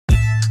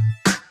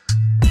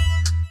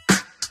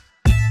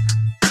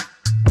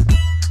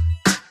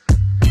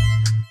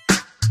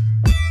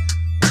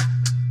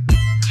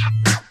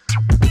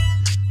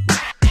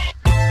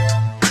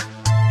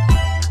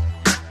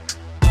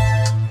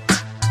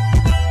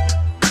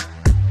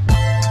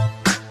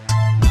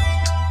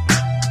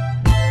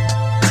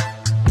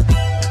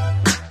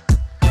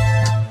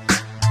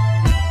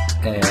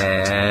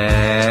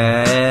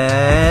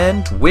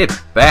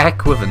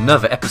back with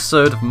another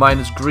episode of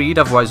Miner's Greed,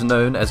 otherwise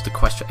known as the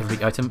quest for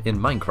every item in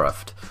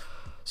Minecraft.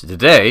 So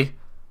today,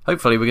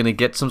 hopefully we're going to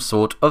get some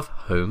sort of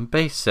home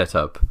base set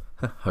up.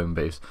 Home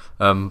base.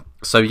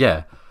 So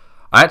yeah,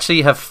 I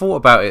actually have thought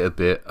about it a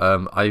bit.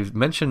 I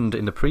mentioned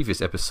in the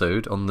previous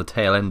episode, on the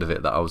tail end of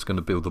it, that I was going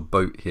to build a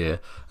boat here.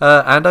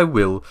 And I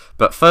will,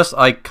 but first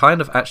I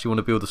kind of actually want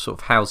to build a sort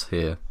of house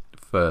here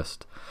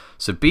first.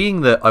 So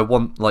being that I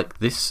want like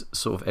this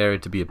sort of area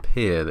to be a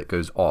pier that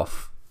goes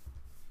off,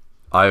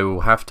 I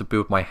will have to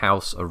build my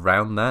house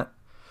around that.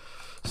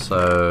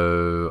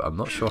 So I'm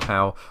not sure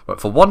how. But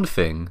for one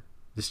thing,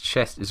 this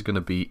chest is going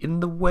to be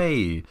in the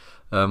way.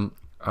 I'm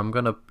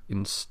going to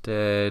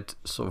instead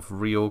sort of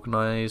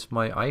reorganize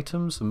my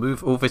items and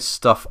move all this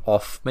stuff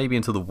off, maybe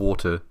into the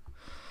water.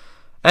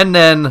 And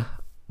then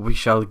we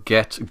shall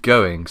get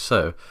going.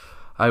 So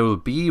I will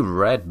be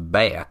right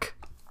back.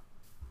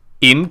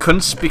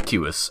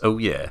 Inconspicuous. Oh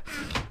yeah.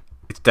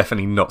 It's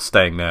definitely not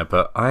staying there,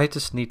 but I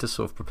just need to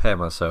sort of prepare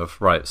myself.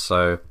 Right,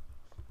 so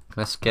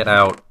let's get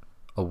out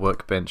a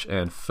workbench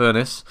and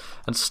furnace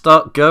and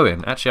start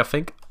going. Actually, I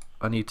think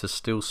I need to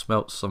still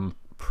smelt some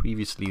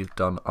previously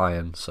done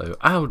iron, so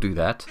I'll do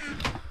that.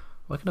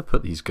 Where can I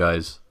put these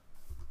guys?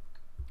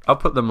 I'll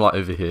put them like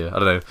over here. I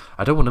don't know.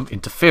 I don't want them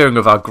interfering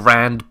with our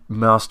grand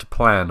master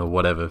plan or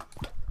whatever,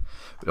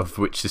 of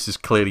which this is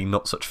clearly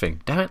not such a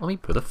thing. Damn it, let me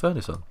put a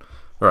furnace on.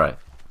 Right,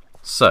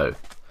 so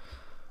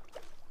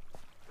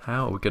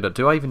how are we gonna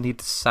do? I even need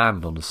the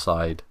sand on the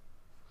side,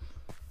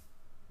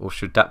 or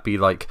should that be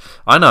like,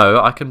 I know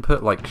I can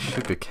put like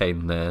sugar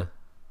cane there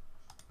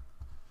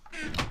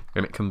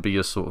and it can be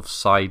a sort of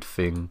side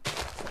thing.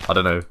 I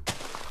don't know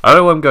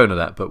where I'm going with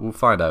that, but we'll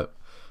find out.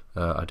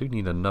 I do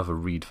need another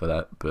reed for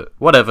that, but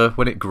whatever,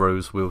 when it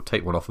grows we'll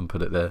take one off and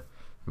put it there.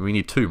 We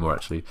need two more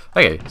actually.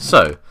 Okay,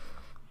 so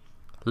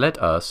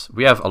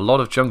we have a lot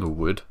of jungle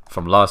wood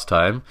from last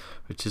time,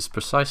 which is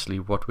precisely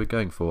what we're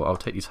going for. I'll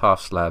take these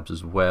half slabs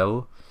as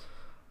well.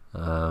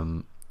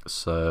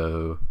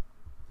 So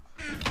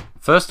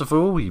first of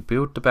all, we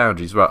build the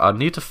boundaries. Right, I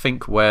need to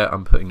think where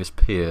I'm putting this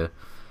pier.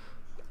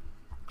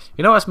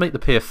 You know, let's make the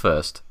pier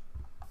first.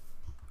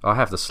 I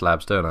have the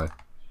slabs, don't I?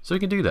 So we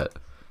can do that.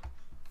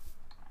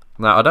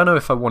 Now, I don't know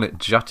if I want it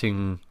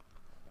jutting.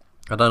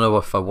 I don't know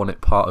if I want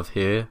it part of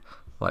here.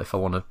 Like, if I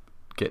want to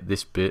get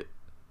this bit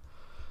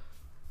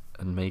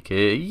and make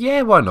it.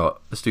 Yeah, why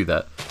not? Let's do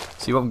that.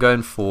 See, what I'm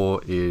going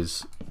for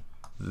is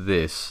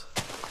this.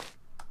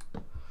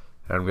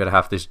 And I'm going to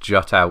have this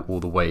jut out all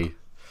the way.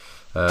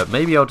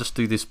 Maybe I'll just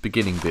do this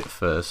beginning bit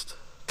first.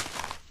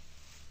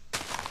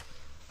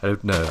 I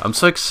don't know. I'm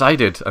so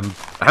excited. I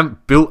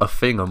haven't built a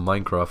thing on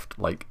Minecraft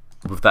like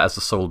with that as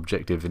the sole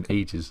objective in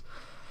ages.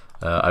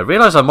 I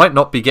realise I might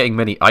not be getting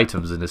many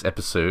items in this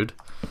episode,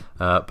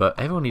 but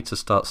everyone needs to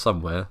start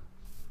somewhere.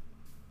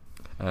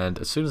 And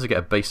as soon as I get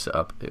a base set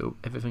up,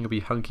 everything will be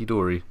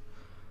hunky-dory.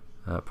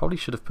 Probably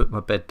should have put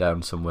my bed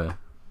down somewhere.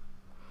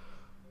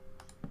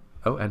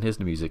 Oh, and here's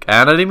the music.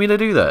 And I didn't mean to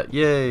do that.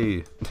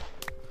 Yay!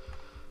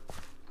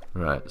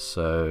 Right,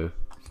 so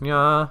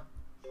yeah.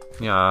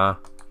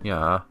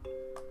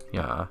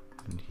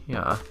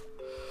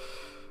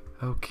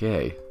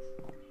 Okay.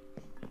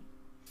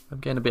 I'm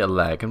getting a bit of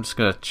lag. I'm just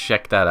gonna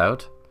check that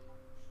out.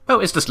 Oh,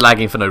 it's just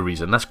lagging for no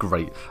reason. That's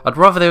great. I'd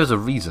rather there was a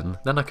reason,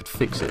 then I could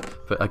fix it.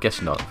 But I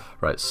guess not.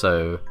 Right,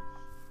 so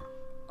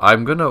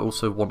I'm gonna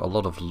also want a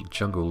lot of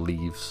jungle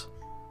leaves.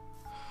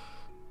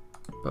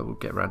 But we'll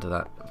get around to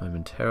that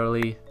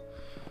momentarily.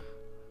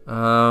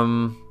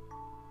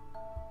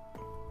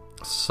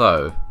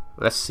 So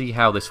let's see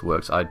how this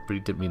works. I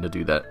really didn't mean to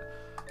do that.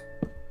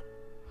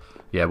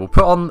 Yeah, we'll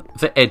put on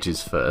the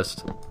edges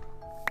first,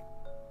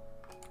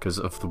 because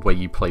of the way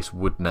you place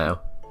wood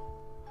now.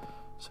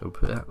 So we'll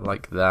put it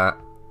like that.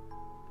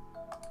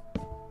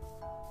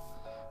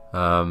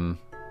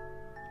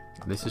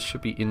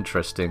 Should be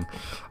interesting.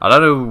 I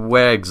don't know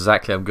where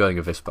exactly I'm going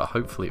with this, but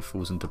hopefully it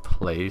falls into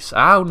place.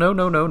 Ow, no.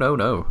 No.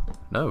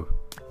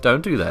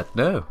 Don't do that,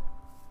 no.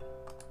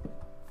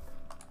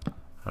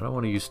 I don't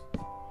want to use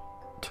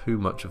too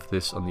much of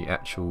this on the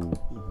actual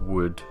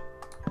wood.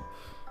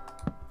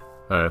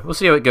 Alright, we'll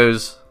see how it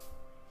goes.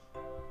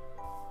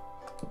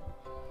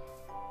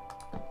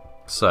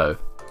 So.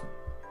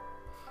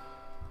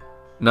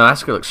 No,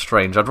 that's gonna look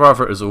strange. I'd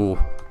rather it was all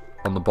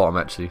on the bottom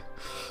actually.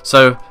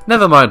 So,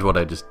 never mind what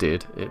I just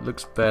did. It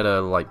looks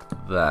better like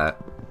that.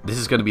 This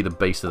is going to be the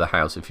base of the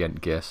house if you hadn't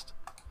guessed.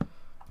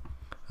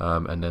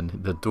 And then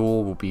the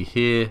door will be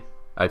here.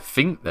 I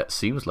think that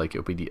seems like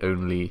it'll be the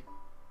only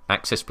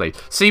access place.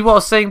 See what I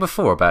was saying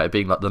before about it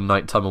being like the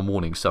nighttime or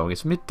morning song?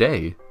 It's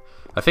midday.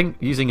 I think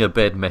using a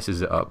bed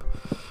messes it up.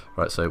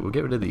 Right, so we'll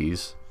get rid of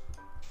these.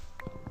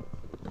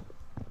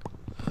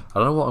 I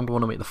don't know what I'm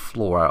going to make the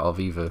floor out of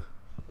either.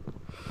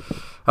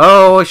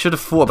 Oh, I should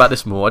have thought about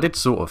this more. I did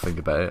sort of think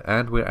about it,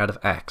 and we're out of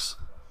axe.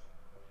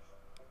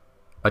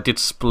 I did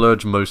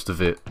splurge most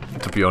of it,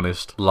 to be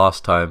honest,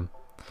 last time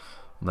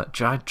on that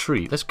giant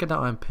tree. Let's get that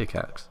iron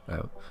pickaxe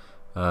out.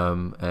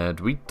 And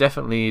we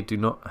definitely do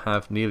not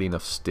have nearly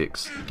enough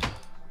sticks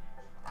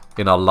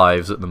in our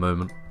lives at the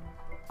moment.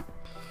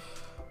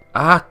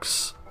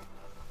 axe.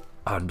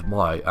 And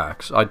my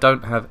axe. I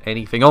don't have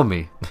anything on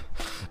me.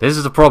 This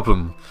is a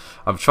problem.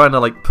 I'm trying to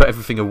like put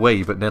everything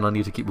away, but then I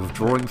need to keep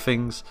withdrawing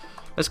things.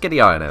 Let's get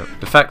the iron out.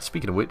 In fact,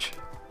 speaking of which,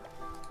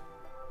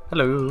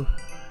 hello,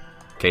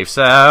 cave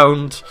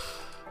sound.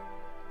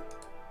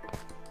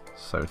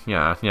 So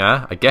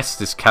yeah, I guess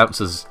this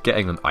counts as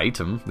getting an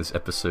item this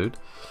episode.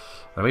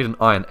 I made an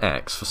iron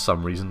axe for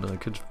some reason. I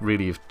could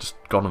really have just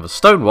gone with a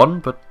stone one,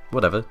 but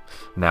whatever.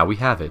 Now we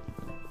have it.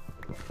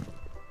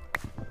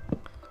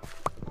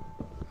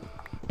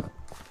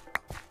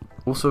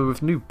 Also,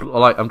 with new,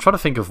 like, I'm trying to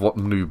think of what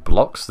new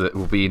blocks that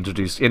will be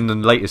introduced in the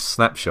latest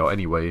snapshot.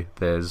 Anyway,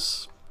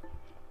 there's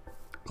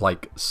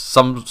like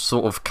some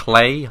sort of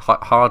clay,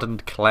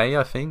 hardened clay,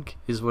 I think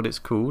is what it's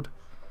called.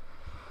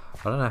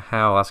 I don't know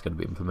how that's going to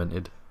be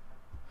implemented.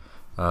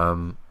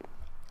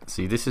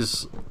 See, this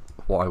is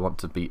what I want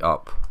to be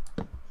up,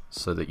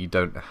 so that you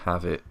don't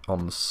have it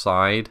on the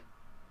side.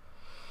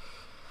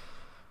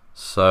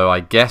 So I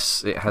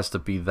guess it has to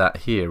be that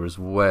here as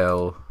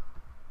well.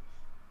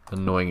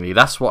 Annoyingly,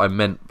 that's what I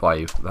meant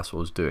by, that's what I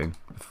was doing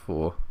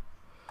before.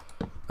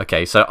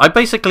 Okay, so I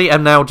basically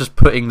am now just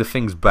putting the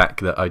things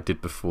back that I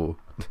did before.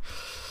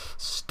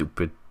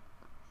 Stupid.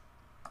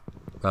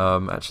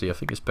 Actually, I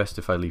think it's best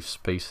if I leave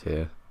space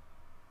here.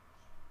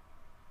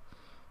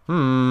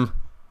 Right.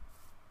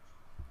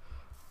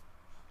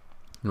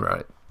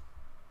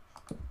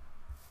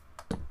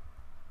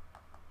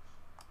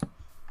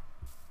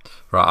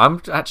 Right,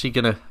 I'm actually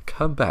gonna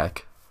come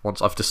back once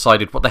I've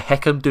decided what the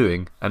heck I'm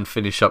doing and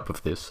finish up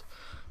with this.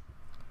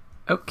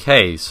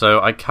 Okay,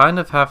 so I kind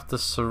of have the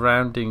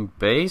surrounding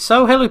base.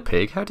 Oh, hello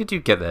pig, how did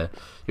you get there?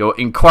 You're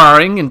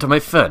inquiring into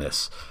my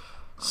furnace.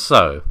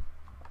 So,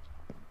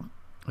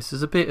 this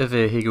is a bit of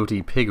a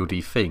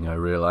higgledy-piggledy thing, I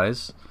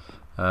realise.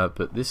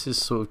 But this is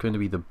sort of going to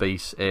be the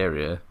base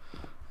area.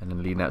 And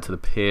then leading out to the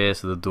pier,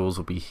 so the doors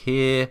will be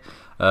here.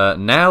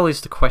 Now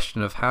is the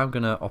question of how I'm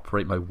going to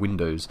operate my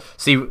windows.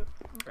 See,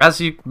 as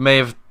you may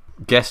have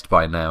guessed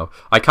by now,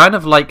 I kind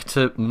of like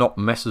to not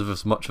mess with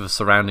as much of the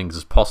surroundings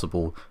as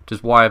possible, which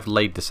is why I've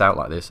laid this out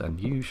like this, and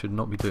you should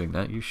not be doing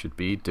that, you should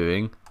be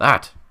doing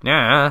that.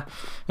 Alright,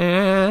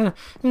 I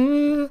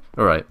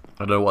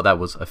don't know what that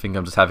was, I think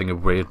I'm just having a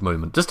weird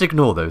moment. Just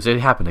ignore those, they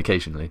happen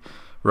occasionally.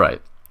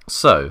 Right,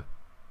 so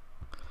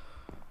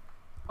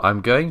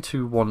I'm going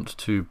to want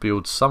to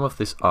build some of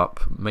this up,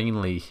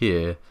 mainly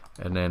here,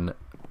 and then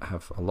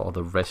have a lot of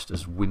the rest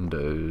as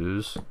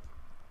windows,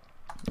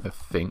 I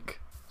think.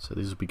 So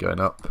these will be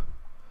going up.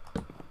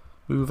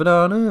 Moving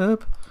on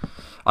up.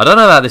 I don't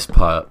know about this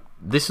part.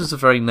 This is a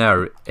very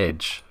narrow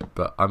edge,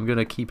 but I'm going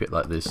to keep it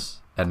like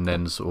this and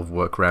then sort of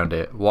work around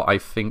it. What I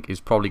think is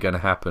probably going to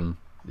happen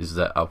is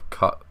that I'll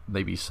cut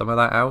maybe some of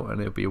that out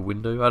and it'll be a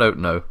window. I don't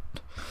know.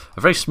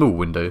 A very small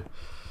window.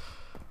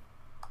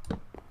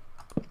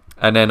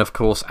 And then, of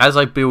course, as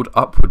I build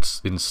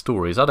upwards in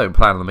stories, I don't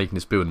plan on making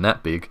this building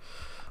that big,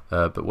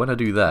 but when I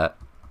do that,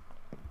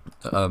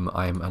 I'm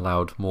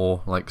allowed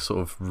more like sort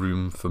of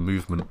room for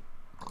movement,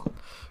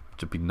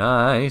 which would be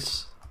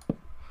nice.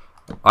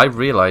 I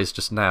realised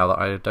just now that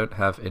I don't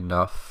have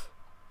enough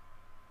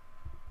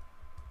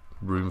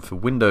room for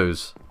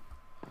windows,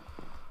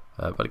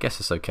 but I guess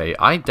it's okay.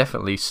 I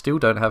definitely still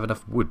don't have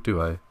enough wood,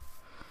 do I?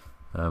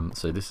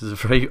 So this is a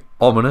very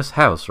ominous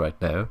house right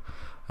now,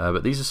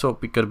 but these are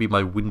sort of going to be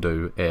my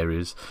window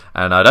areas,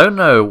 and I don't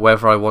know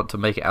whether I want to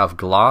make it out of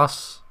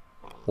glass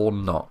or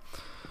not,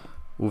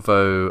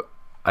 although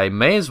I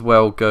may as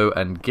well go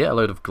and get a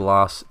load of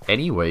glass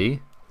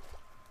anyway.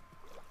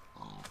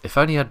 If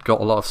only I'd got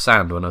a lot of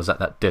sand when I was at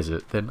that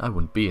desert, then I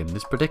wouldn't be in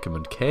this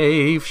predicament.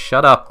 Cave,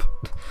 shut up!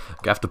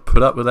 I have to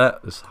put up with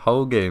that this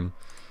whole game.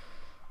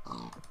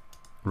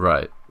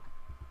 Right.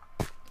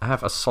 I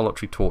have a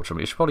solitary torch on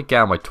me. I should probably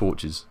get out my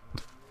torches.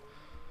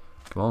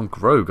 Come on,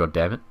 grow,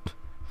 goddammit.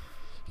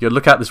 You gotta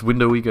look out this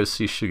window where you go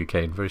see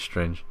sugarcane. Very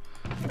strange.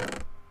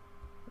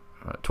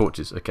 Right,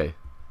 torches, okay.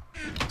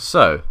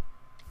 So,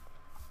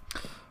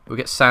 we'll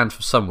get sand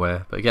from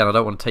somewhere, but again, I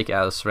don't want to take it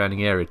out of the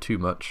surrounding area too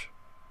much.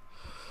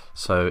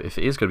 So if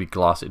it is going to be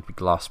glass, it'd be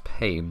glass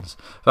panes.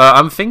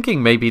 I'm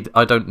thinking maybe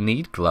I don't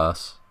need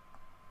glass.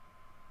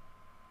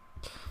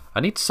 I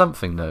need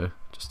something though,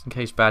 just in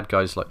case bad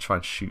guys like try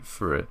and shoot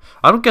through it.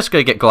 I'm just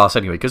going to get glass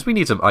anyway, because we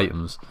need some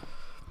items.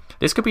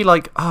 This could be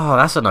like, oh,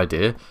 that's an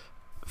idea.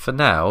 For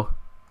now,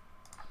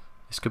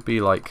 this could be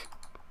like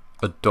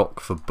a dock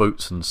for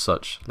boats and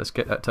such. Let's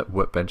get that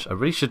workbench. I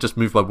really should just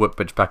move my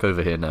workbench back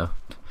over here now.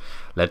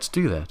 Let's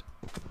do that.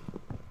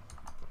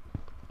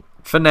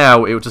 For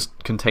now, it will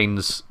just contain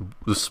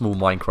the small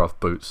Minecraft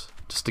boats,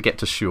 just to get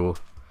to shore.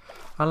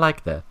 I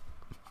like that.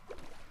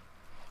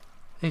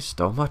 They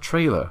stole my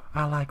trailer.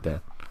 I like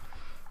that.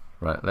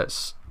 Right,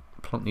 let's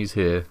plonk these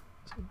here.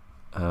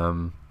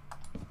 And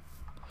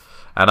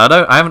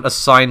I haven't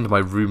assigned my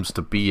rooms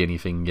to be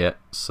anything yet,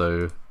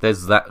 so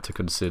there's that to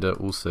consider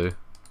also.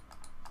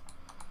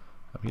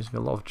 I'm using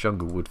a lot of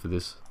jungle wood for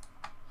this.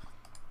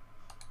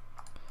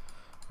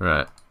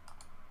 Right.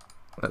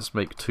 Let's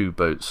make 2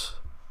 boats.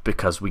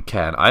 Because we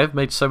can. I have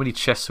made so many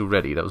chests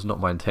already, that was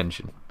not my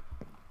intention.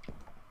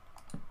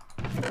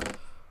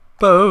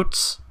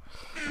 Boats!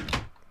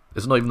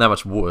 There's not even that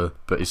much water,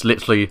 but it's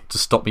literally to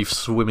stop me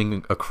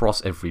swimming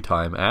across every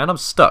time, and I'm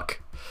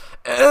stuck.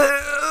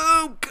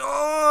 Oh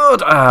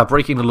god! Ah,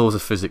 breaking the laws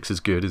of physics is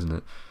good, isn't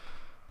it?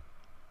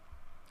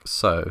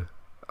 So,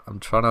 I'm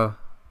trying to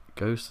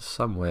go to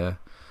somewhere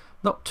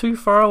not too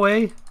far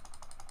away,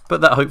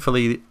 but that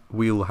hopefully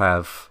we'll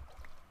have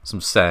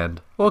some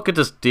sand. Or I could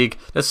just dig.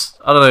 I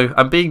don't know,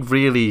 I'm being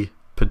really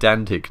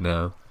pedantic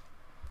now.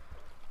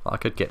 I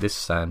could get this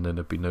sand and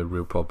there'd be no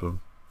real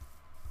problem.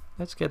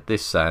 Let's get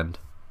this sand.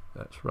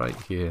 That's right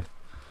here.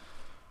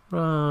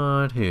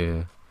 Right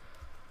here.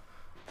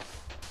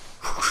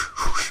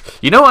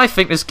 You know what I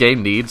think this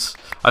game needs?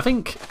 I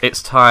think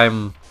it's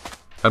time,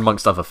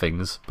 amongst other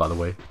things, by the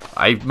way.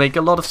 I make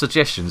a lot of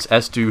suggestions,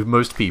 as do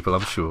most people,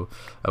 I'm sure.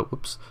 Oh,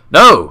 whoops.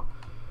 No!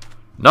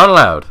 Not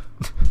allowed.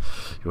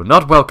 You're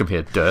not welcome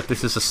here, dirt.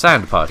 This is a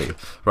sand party.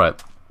 Right.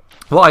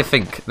 What I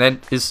think,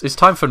 then, is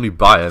time for a new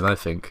biome, I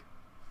think.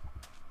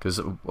 Because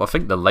I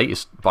think the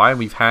latest biome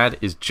we've had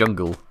is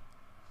jungle.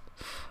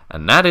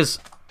 And that is...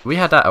 we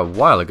had that a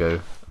while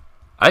ago.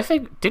 I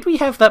think... did we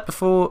have that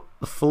before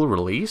the full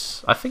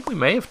release? I think we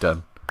may have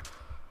done.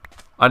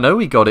 I know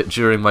we got it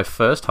during my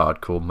first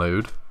hardcore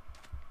mode.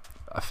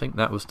 I think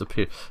that was the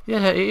period.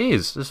 Yeah, it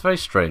is. It's very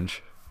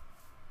strange.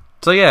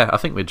 So yeah, I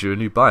think we're due a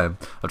new biome.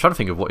 I'm trying to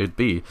think of what it'd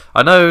be.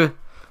 I know...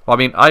 well, I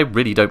mean, I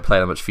really don't play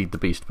that much Feed the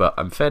Beast, but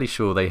I'm fairly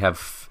sure they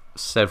have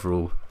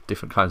several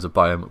different kinds of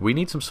biome. We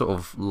need some sort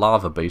of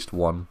lava-based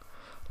one,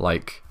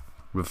 like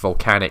with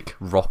volcanic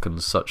rock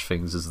and such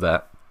things as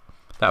that.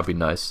 That would be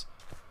nice.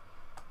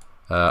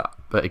 But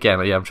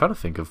again, yeah, I'm trying to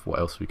think of what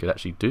else we could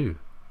actually do.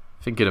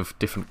 Thinking of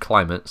different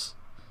climates.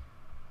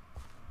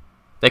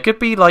 There could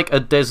be like a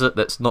desert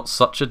that's not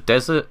such a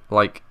desert,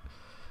 like,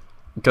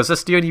 because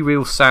that's the only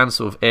real sand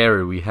sort of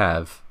area we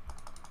have.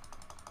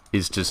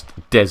 Is just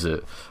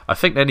desert. I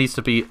think there needs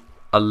to be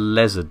a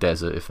lesser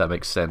desert, if that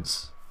makes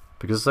sense,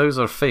 because those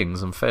are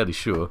things, I'm fairly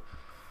sure.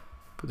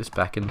 Put this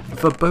back in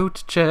the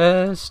boat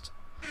chest.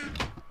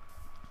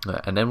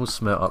 And then we'll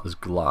smelt up this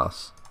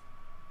glass.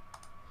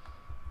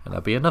 And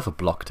that'll be another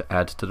block to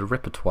add to the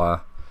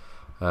repertoire.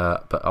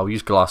 But I'll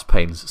use glass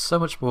panes. It's so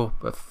much more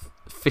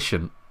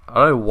efficient. I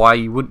don't know why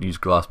you wouldn't use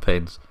glass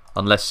panes,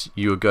 unless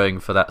you were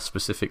going for that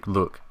specific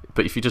look.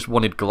 But if you just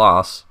wanted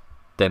glass,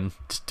 then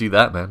just do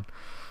that, man.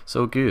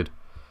 So good.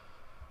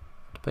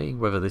 Debating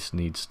whether this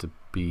needs to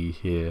be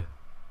here.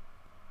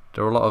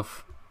 There are a lot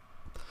of...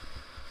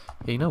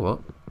 yeah, you know what?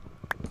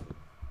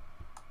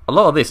 A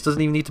lot of this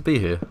doesn't even need to be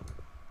here.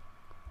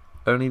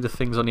 Only the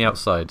things on the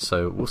outside,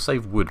 so we'll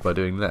save wood by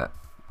doing that.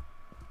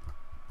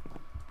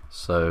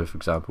 So, for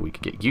example, we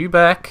could get you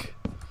back.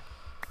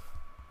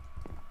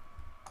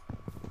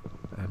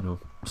 And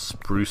we'll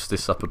spruce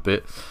this up a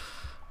bit.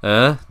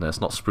 No, it's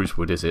not spruce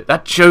wood, is it?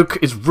 That joke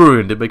is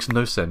ruined. It makes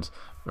no sense.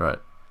 Right.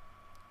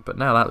 But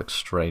now that looks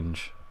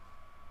strange.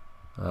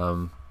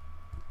 Oh.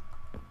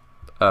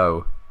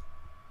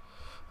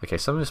 Okay,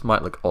 some of this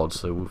might look odd,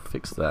 so we'll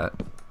fix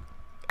that.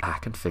 I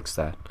can fix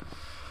that.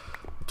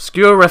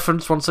 Obscure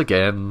reference once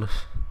again.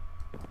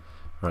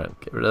 Right,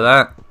 get rid of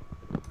that.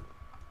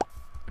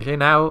 Okay,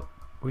 now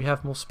we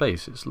have more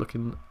space. It's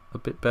looking a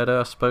bit better,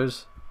 I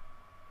suppose.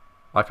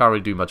 I can't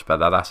really do much about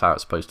that. That's how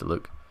it's supposed to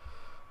look.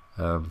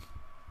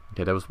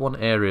 Okay, there was one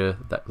area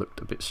that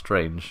looked a bit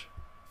strange.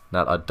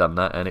 Now that I'd done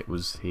that, and it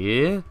was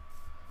here.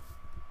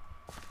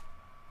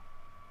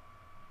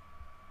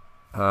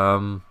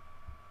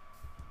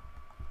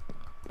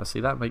 Let's see,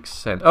 that makes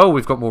sense. Oh,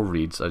 we've got more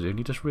reeds. I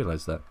only just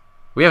realised that.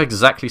 We have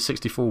exactly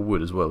 64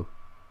 wood as well.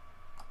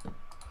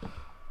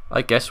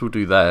 I guess we'll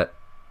do that.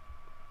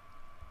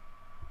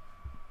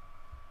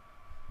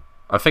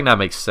 I think that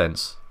makes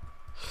sense.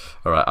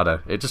 Alright, I know.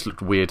 It just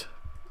looked weird.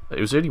 It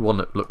was the only one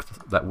that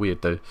looked that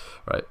weird, though.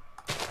 Right.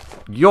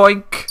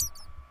 Yoink!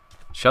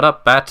 Shut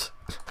up, bat.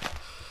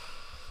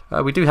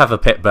 We do have a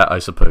pet bat, I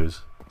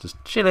suppose.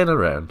 Just chilling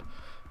around.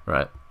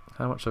 Right.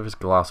 How much of this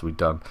glass have we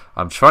done?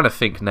 I'm trying to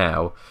think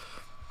now.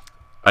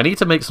 I need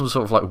to make some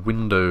sort of like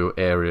window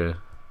area.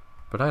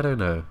 But I don't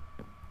know.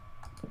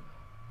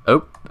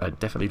 Oh, I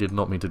definitely did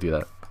not mean to do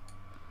that.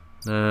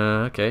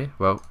 Okay,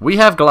 well, we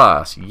have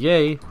glass.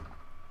 Yay.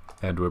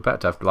 And we're about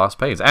to have glass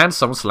panes. And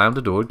someone slammed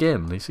the door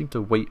again. They seem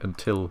to wait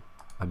until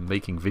I'm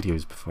making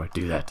videos before I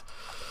do that.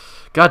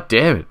 God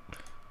damn it.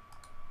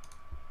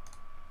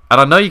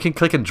 And I know you can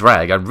click and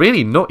drag. I'm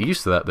really not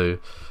used to that though.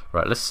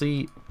 Right, let's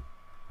see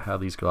how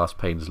these glass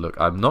panes look.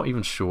 I'm not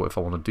even sure if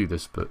I want to do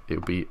this, but it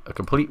would be a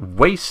complete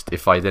waste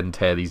if I then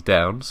tear these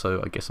down.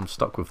 So I guess I'm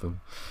stuck with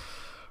them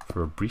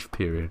for a brief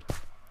period.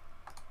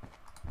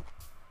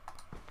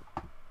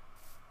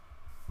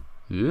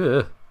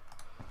 Yeah.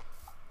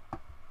 I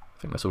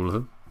think that's all of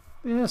them.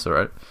 Yeah, that's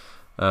alright.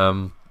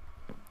 And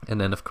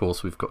then of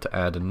course we've got to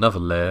add another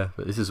layer,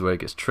 but this is where it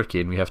gets tricky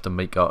and we have to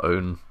make our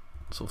own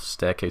sort of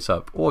staircase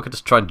up. Or I could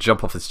just try and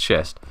jump off this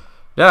chest.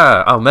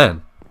 Yeah, oh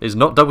man, it's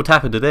not double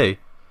tapping today.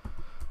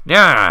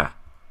 Yeah.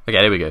 Okay,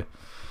 there we go.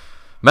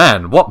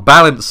 Man, what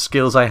balance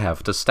skills I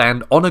have to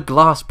stand on a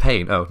glass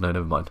pane. Oh, no,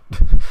 never mind.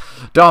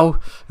 Oh,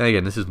 and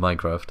again, this is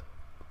Minecraft.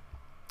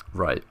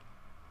 Right.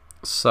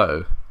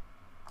 So,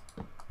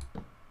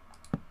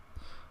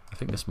 I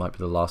think this might be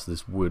the last of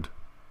this wood.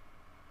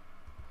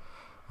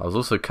 I was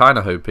also kind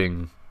of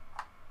hoping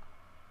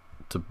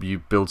to you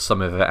build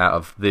some of it out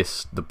of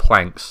the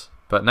planks,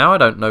 but now I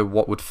don't know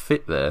what would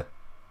fit there.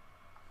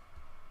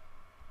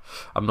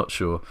 I'm not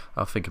sure.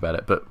 I'll think about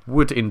it, but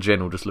wood in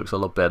general just looks a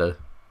lot better.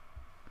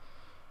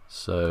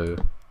 So,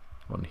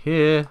 one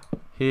here,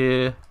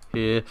 here,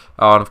 here.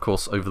 Oh, and of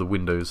course over the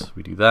windows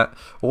we do that.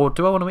 Or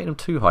do I want to make them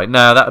too high?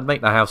 No, that would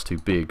make the house too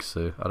big,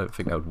 so I don't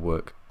think that would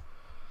work.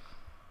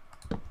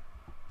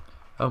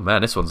 Oh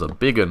man, this one's a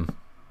big one.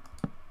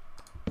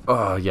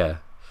 Oh yeah.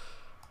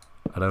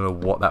 I don't know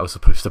what that was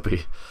supposed to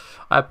be.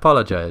 I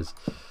apologise.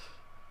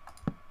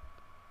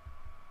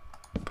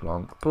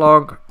 Plonk,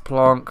 plonk,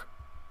 plonk.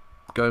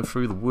 Going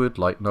through the wood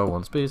like no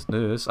one's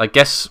business. I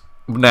guess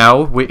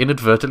now we're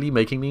inadvertently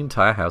making the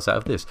entire house out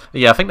of this.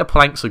 Yeah, I think the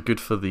planks are good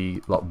for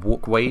the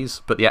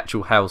walkways, but the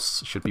actual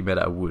house should be made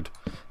out of wood.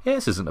 Yeah,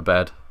 this isn't a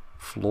bad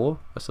floor,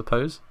 I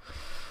suppose.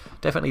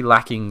 Definitely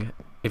lacking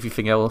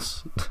everything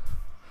else.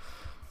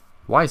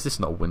 Why is this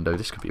not a window?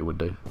 This could be a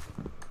window.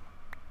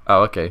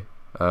 Oh, okay.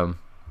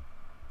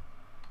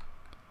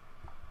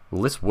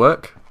 Will this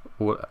work?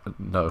 Or,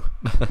 no.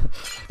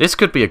 This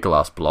could be a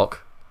glass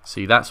block.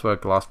 See, that's where a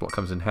glass block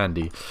comes in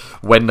handy.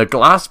 When the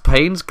glass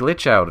panes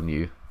glitch out on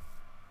you.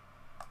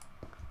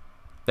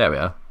 There we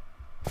are.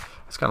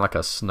 It's kind of like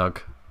a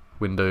snug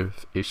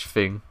window-ish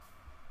thing.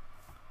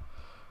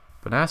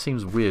 But now it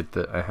seems weird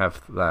that I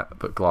have that,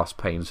 but glass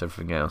panes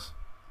everything else.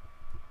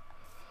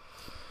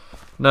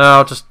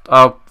 No,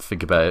 I'll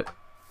think about it.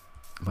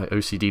 My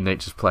OCD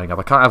nature's playing up.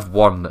 I can't have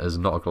one that is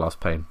not a glass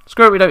pane.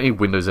 Screw it, we don't need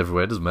windows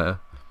everywhere, it doesn't matter.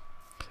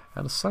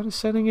 And the sun is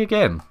setting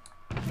again.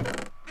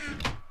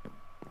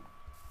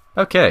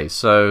 Okay,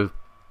 so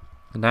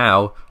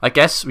now I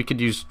guess we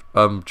could use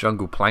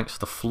jungle planks for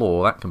the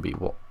floor. That can be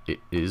what it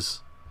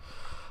is.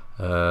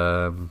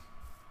 I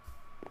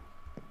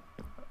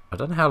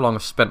don't know how long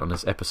I've spent on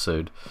this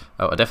episode.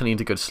 Oh, I definitely need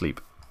to go to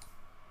sleep.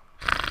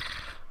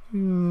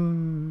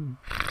 And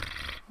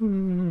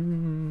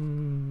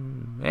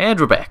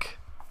we're back.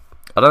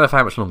 I don't know for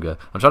how much longer.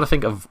 I'm trying to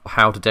think of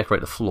how to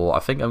decorate the floor. I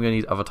think I'm going to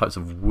need other types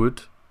of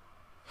wood.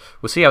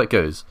 We'll see how it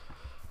goes.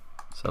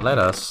 So let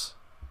us...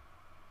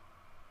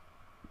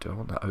 Do I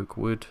want that oak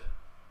wood?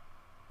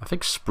 I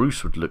think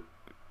spruce would look...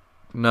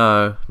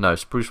 No,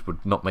 spruce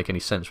would not make any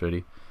sense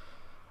really.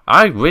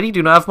 I really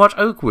do not have much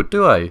oak wood,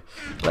 do I?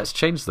 Let's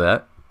change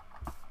that.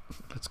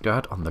 Let's go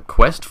out on the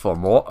quest for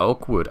more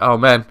oak wood. Oh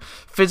man,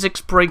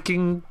 physics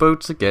breaking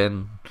boats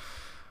again.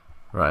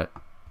 Right.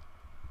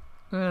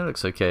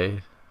 Looks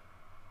okay.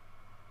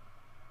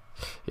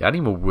 Yeah, I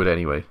need more wood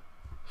anyway.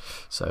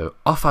 So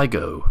off I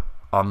go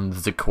on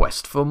the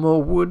quest for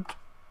more wood.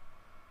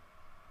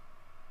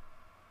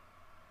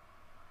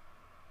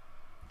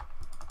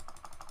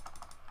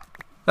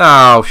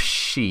 Oh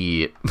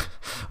shit.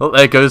 Well,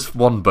 there goes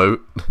one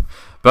boat.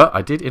 But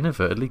I did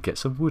inadvertently get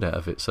some wood out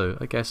of it, so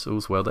I guess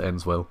all's well that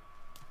ends well.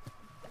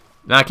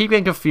 Now I keep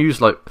getting confused,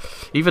 like,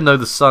 even though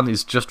the sun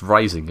is just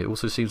rising, it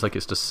also seems like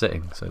it's just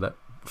setting, so that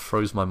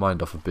throws my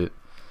mind off a bit.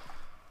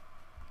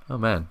 Oh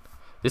man.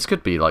 This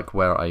could be like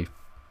where I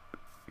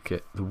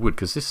get the wood,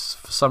 because this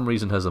for some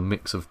reason has a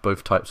mix of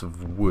both types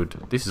of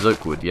wood. This is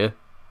oak wood, yeah?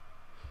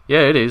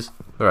 Yeah, it is.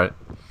 Alright.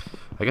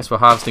 I guess we're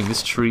harvesting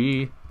this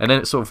tree, and then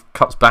it sort of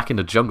cuts back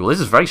into jungle. This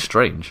is very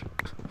strange.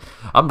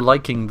 I'm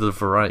liking the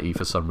variety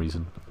for some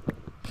reason.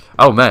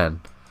 Oh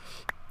man.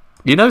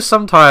 You know,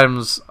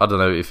 sometimes, I don't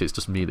know if it's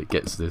just me that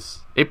gets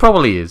this. It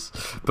probably is.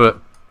 But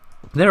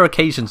there are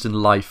occasions in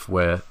life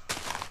where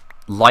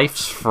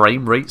life's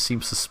frame rate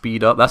seems to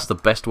speed up. That's the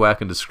best way I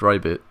can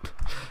describe it.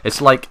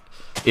 It's like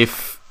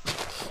if...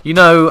 You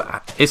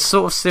know, it's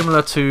sort of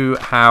similar to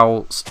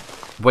how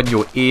when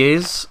your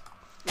ears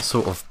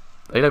sort of...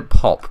 They don't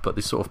pop, but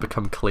they sort of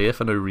become clear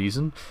for no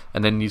reason.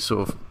 And then you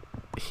sort of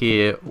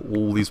hear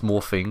all these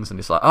more things, and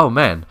it's like, oh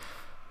man,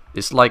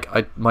 it's like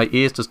my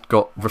ears just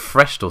got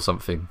refreshed or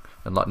something,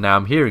 and like now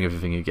I'm hearing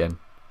everything again.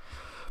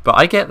 But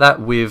I get that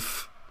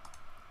with,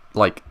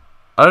 like,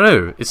 I don't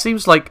know, it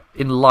seems like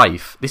in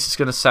life, this is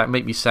going to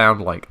make me sound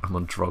like I'm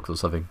on drugs or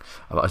something.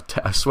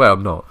 I swear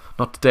I'm not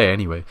today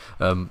anyway.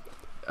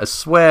 I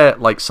swear,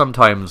 like,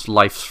 sometimes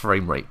life's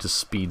frame rate just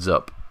speeds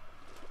up.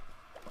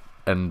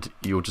 And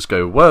you'll just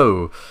go,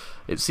 whoa,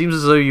 it seems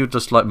as though you're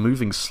just like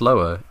moving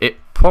slower. It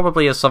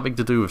probably has something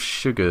to do with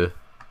sugar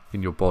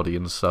in your body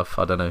and stuff.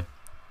 I don't know.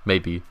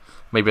 Maybe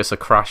it's a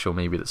crash, or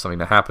maybe it's something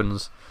that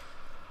happens.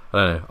 I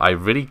don't know. I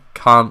really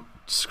can't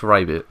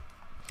describe it.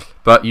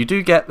 But you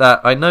do get that.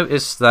 I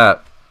noticed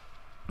that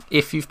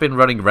if you've been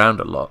running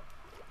around a lot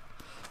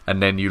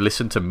and then you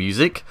listen to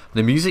music,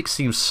 the music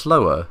seems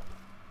slower.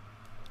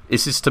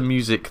 This is to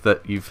music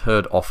that you've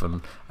heard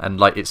often, and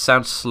like it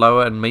sounds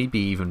slower and maybe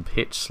even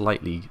pitched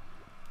slightly.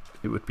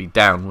 It would be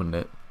down, wouldn't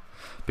it?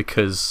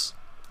 Because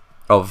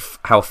of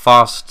how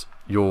fast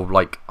your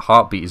like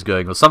heartbeat is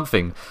going or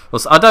something.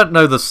 Well, I don't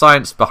know the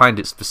science behind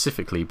it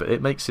specifically, but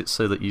it makes it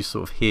so that you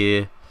sort of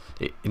hear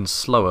it in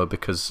slower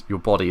because your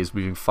body is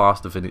moving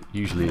faster than it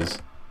usually is.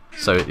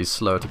 so it is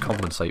slower to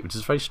compensate, which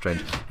is very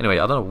strange. Anyway,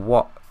 I don't know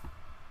what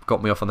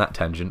got me off on that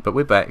tangent, but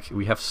we're back.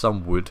 We have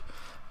some wood.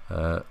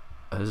 There's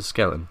a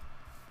skeleton.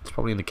 It's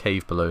probably in the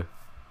cave below.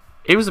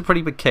 It was a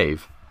pretty big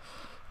cave.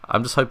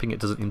 I'm just hoping it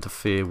doesn't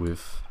interfere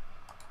with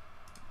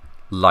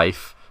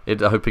life.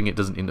 Hoping it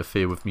doesn't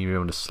interfere with me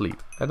going to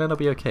sleep, and then I'll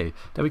be okay.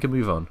 Then we can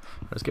move on.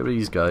 Let's get rid of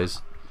these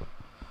guys.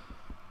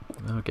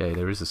 Okay,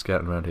 there is a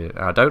skeleton around here.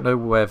 I don't know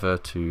whether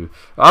to...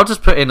 I'll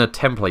just put in a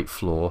template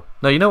floor.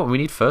 No, you know what we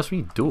need first? We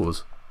need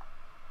doors.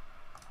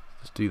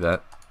 Let's do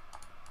that.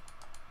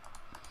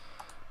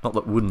 Not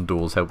that wooden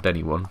doors helped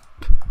anyone.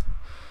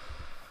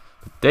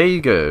 But there you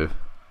go.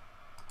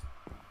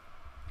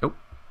 Oh.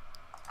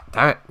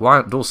 Damn it. Why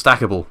aren't doors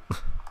stackable?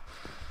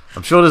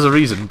 I'm sure there's a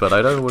reason, but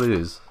I don't know what it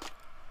is.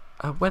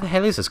 Where the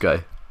hell is this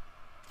guy?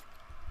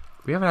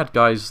 We haven't had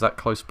guys that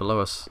close below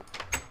us.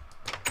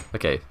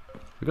 Okay.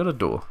 We got a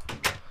door.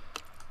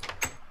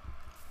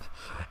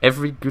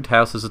 Every good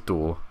house has a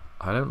door.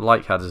 I don't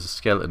like how there's a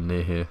skeleton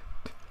near here.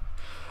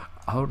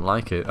 I don't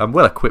like it. I'm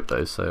well equipped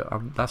though, so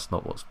that's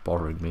not what's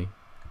bothering me.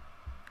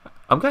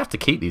 I'm going to have to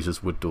keep these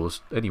as wood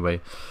doors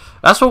anyway.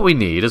 That's what we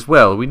need as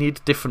well. We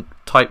need different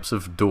types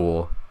of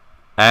door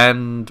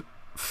and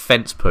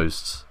fence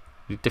posts.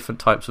 We need different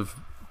types of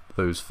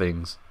those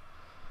things.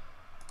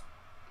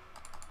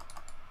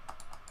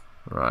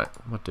 Right,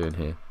 what am I doing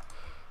here?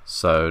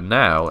 So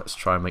now let's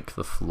try and make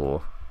the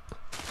floor.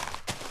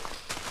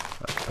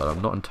 But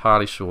I'm not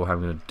entirely sure how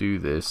I'm going to do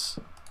this.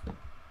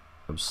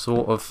 I'm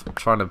sort of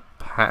trying to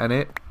pattern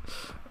it.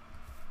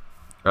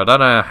 I don't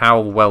know how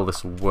well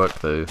this will work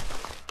though.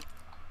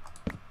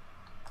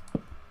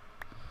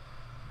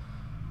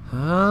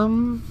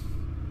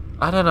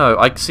 I don't know.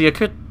 I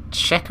could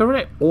checker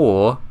it,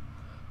 or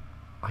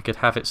I could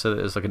have it so that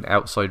there's like an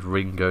outside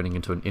ring going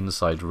into an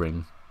inside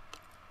ring.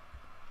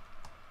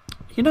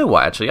 You know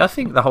what, actually, I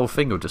think the whole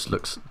thing will just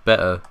looks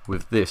better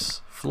with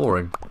this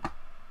flooring.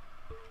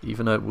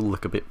 Even though it will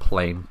look a bit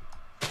plain.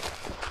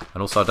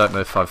 And also I don't know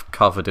if I've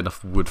covered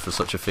enough wood for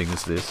such a thing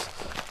as this.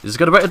 This is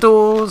gonna break the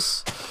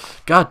doors!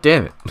 God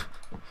damn it.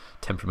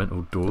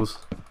 Temperamental doors.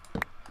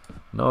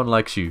 No one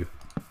likes you.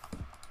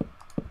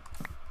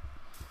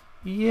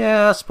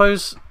 Yeah, I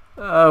suppose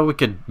we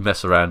could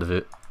mess around with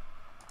it.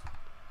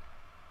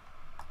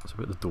 Let's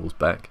put the doors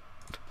back.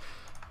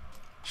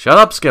 Shut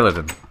up,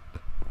 skeleton!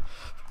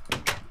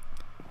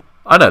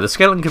 I know, the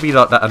skeleton could be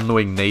like that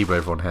annoying neighbour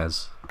everyone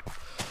has.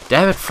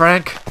 Damn it,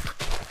 Frank!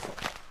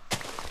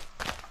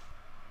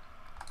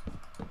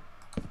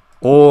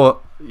 Or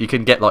you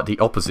can get like the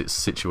opposite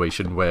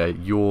situation where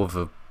you're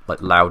the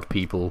like loud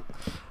people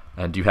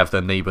and you have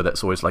the neighbour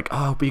that's always like,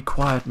 oh, be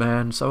quiet,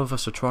 man, some of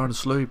us are trying to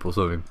sleep or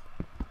something.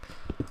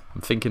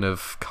 I'm thinking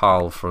of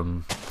Carl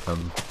from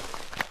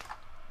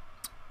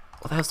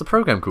what the hell's the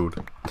program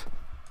called?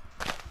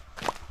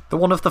 The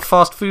one of the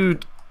fast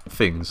food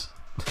things.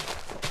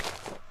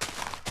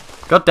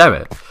 God damn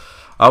it.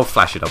 I'll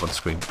flash it up on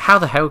screen. How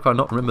the hell can I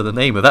not remember the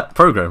name of that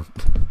program?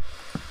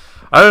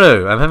 I don't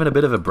know. I'm having a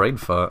bit of a brain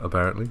fart,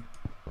 apparently.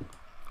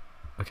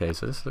 Okay,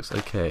 so this looks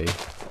okay.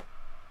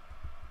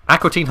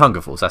 Aqua Teen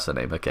Hunger Force, that's the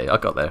name. Okay, I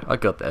got there. I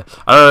don't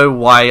know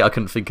why I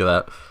couldn't think of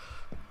that.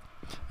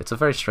 It's a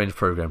very strange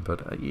program,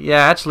 but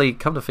yeah, actually,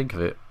 come to think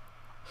of it.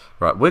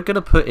 Right, we're going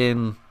to put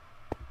in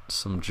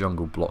some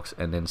jungle blocks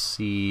and then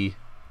see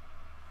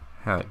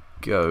how it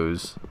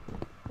goes.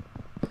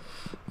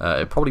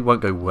 It probably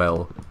won't go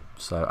well,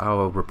 so I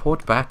will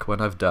report back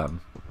when I've done.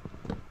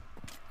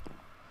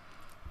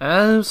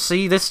 Oh,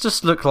 see, this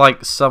just looked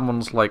like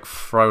someone's like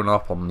thrown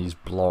up on these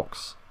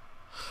blocks.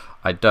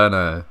 I don't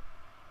know.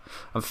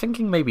 I'm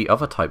thinking maybe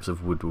other types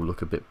of wood will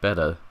look a bit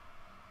better.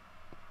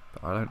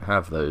 But I don't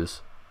have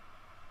those.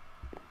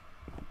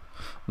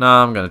 No,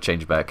 I'm going to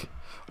change back.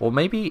 Or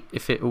maybe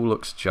if it all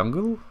looks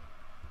jungle?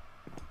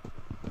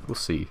 We'll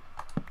see.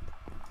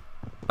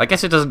 I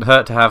guess it doesn't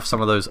hurt to have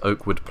some of those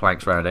oak wood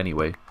planks around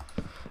anyway.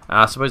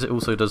 I suppose it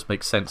also does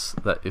make sense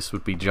that this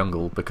would be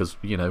jungle because,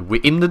 you know,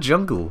 we're in the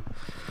jungle.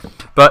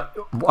 But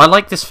I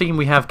like this theme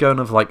we have going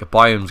of like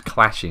biomes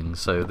clashing,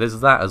 so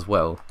there's that as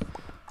well.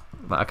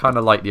 I kind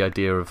of like the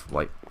idea of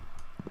like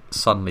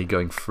suddenly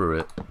going through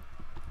it.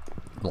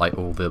 Like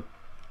all the,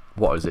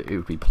 what is it? It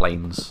would be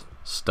plains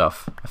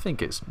stuff. I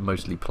think it's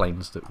mostly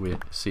plains that we're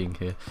seeing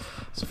here.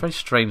 It's a very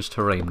strange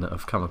terrain that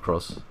I've come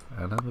across,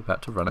 and I'm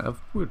about to run out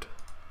of wood.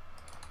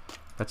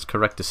 Let's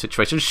correct the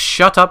situation.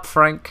 Shut up,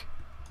 Frank!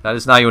 That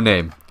is now your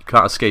name. You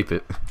can't escape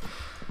it.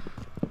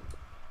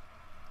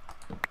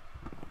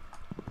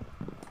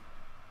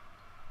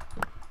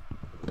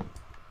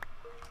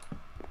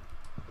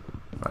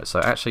 Right,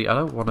 so actually I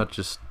don't want to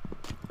just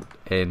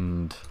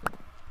end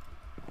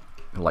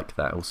like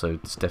that. Also,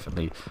 it's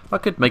definitely... I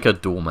could make a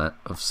doormat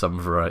of some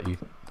variety.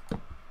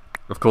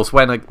 Of course,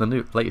 when the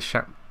new latest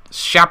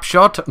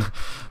snapshot,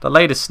 the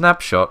latest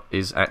snapshot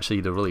is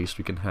actually the release,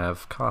 we can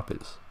have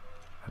carpets.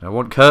 And I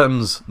want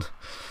curtains.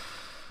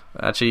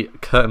 Actually,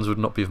 curtains would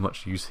not be of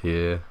much use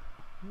here.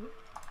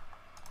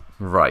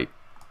 Right.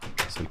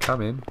 So we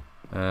come in,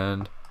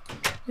 and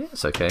yeah,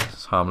 it's okay.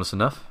 It's harmless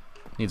enough.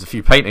 Needs a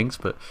few paintings,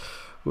 but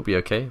we'll be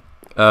okay.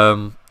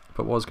 But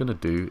what I was going to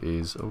do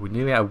is, we're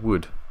nearly out of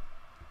wood.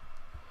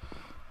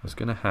 I was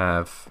going to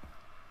have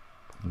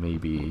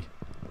maybe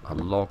a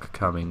log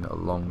coming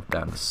along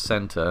down the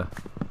center,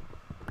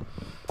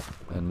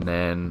 and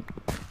then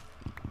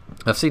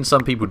I've seen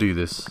some people do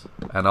this,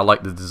 and I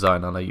like the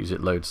design and I use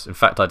it loads. In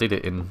fact, I did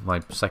it in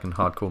my second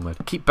hardcore mode.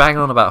 I keep banging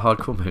on about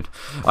hardcore mode.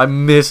 I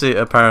miss it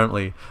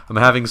apparently. I'm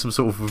having some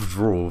sort of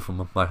withdrawal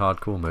from my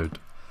hardcore mode.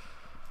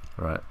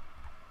 Right.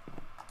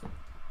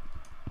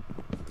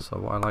 So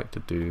what I like to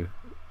do,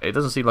 it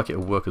doesn't seem like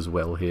it'll work as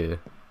well here.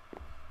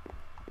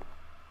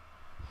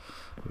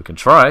 We can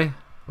try.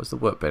 Where's the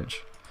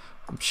workbench?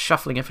 I'm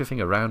shuffling everything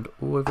around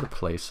all over the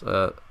place.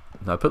 No,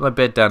 I put my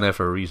bed down there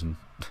for a reason.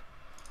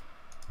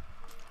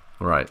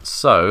 Right,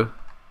 so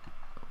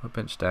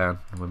workbench down,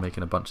 and we're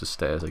making a bunch of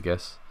stairs, I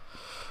guess.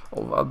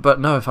 Oh,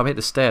 but no, if I make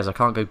the stairs, I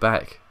can't go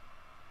back.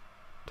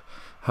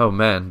 Oh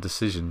man,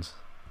 decisions.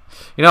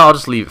 You know, I'll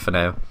just leave it for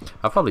now.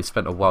 I've probably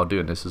spent a while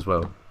doing this as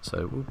well,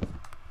 so we'll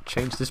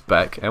change this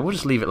back, and we'll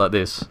just leave it like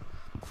this.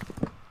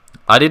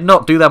 I did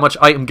not do that much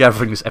item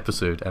gathering this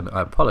episode, and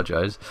I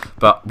apologise,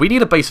 but we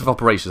need a base of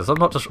operations. I'm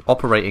not just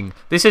operating.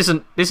 This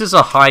is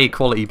a high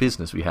quality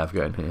business we have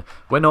going here.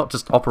 We're not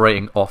just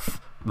operating off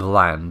the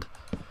land.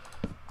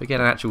 We get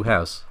an actual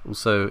house.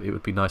 Also, it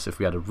would be nice if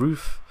we had a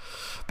roof.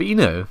 But you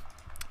know,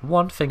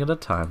 one thing at a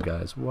time,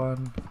 guys.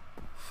 One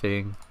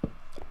thing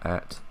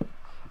at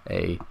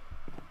a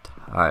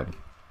time.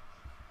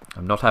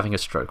 I'm not having a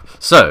stroke.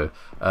 So,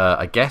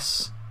 I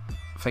guess,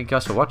 thank you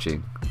guys for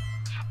watching.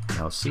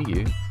 I'll see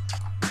you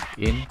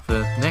in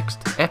the next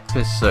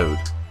episode.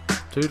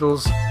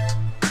 Toodles.